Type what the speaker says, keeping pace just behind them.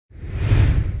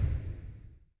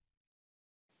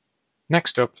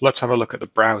Next up, let's have a look at the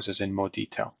browsers in more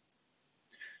detail.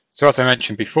 So as I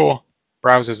mentioned before,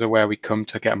 browsers are where we come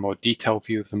to get a more detailed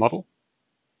view of the model.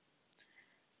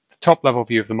 The top level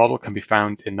view of the model can be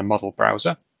found in the model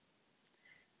browser,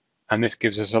 and this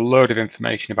gives us a load of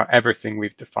information about everything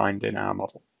we've defined in our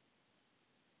model.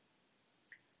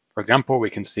 For example, we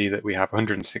can see that we have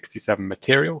 167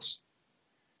 materials,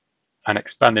 and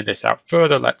expanding this out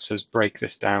further lets us break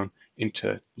this down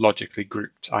into logically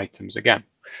grouped items again.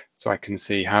 So I can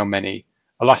see how many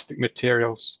elastic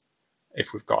materials,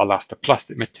 if we've got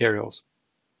elastoplastic materials,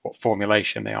 what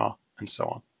formulation they are, and so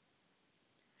on.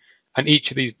 And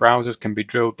each of these browsers can be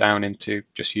drilled down into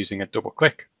just using a double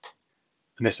click.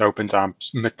 And this opens our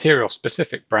material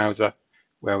specific browser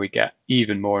where we get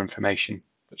even more information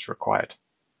that's required.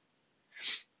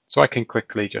 So I can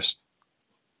quickly just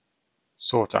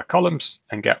sort our columns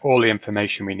and get all the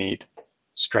information we need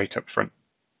straight up front.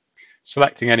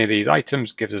 Selecting any of these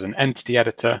items gives us an entity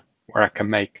editor where I can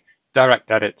make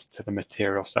direct edits to the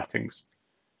material settings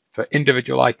for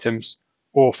individual items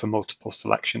or for multiple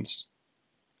selections.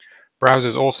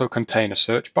 Browsers also contain a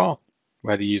search bar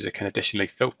where the user can additionally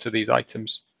filter these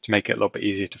items to make it a little bit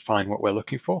easier to find what we're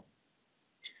looking for.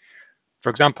 For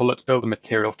example, let's build a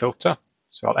material filter.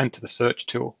 So I'll enter the search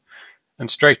tool, and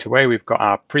straight away we've got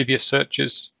our previous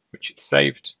searches, which it's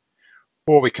saved,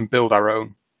 or we can build our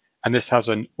own. And this has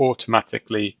an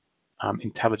automatically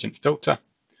intelligent filter.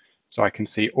 So I can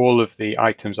see all of the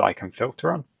items I can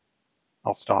filter on.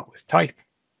 I'll start with type.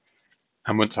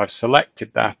 And once I've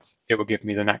selected that, it will give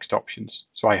me the next options.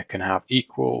 So I can have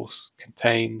equals,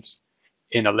 contains,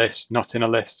 in a list, not in a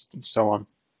list, and so on.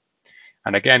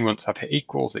 And again, once I've hit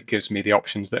equals, it gives me the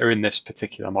options that are in this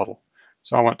particular model.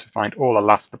 So I want to find all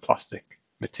elastoplastic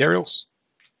materials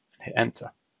and hit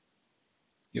enter.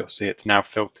 You'll see it's now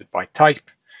filtered by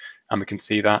type, and we can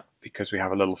see that because we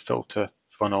have a little filter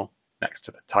funnel next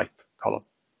to the type column.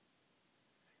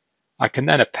 I can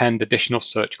then append additional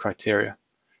search criteria.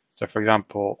 So for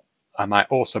example, I might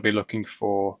also be looking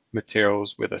for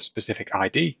materials with a specific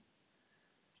ID.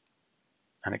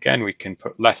 And again, we can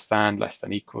put less than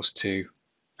equals to,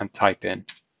 and type in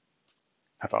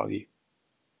a value.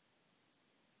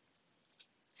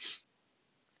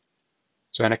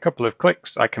 So in a couple of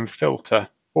clicks, I can filter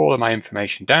all of my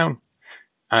information down,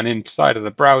 and inside of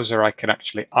the browser, I can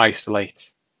actually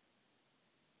isolate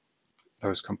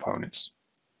those components.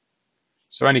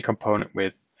 So any component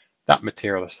with that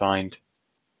material assigned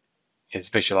is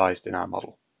visualized in our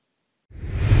model.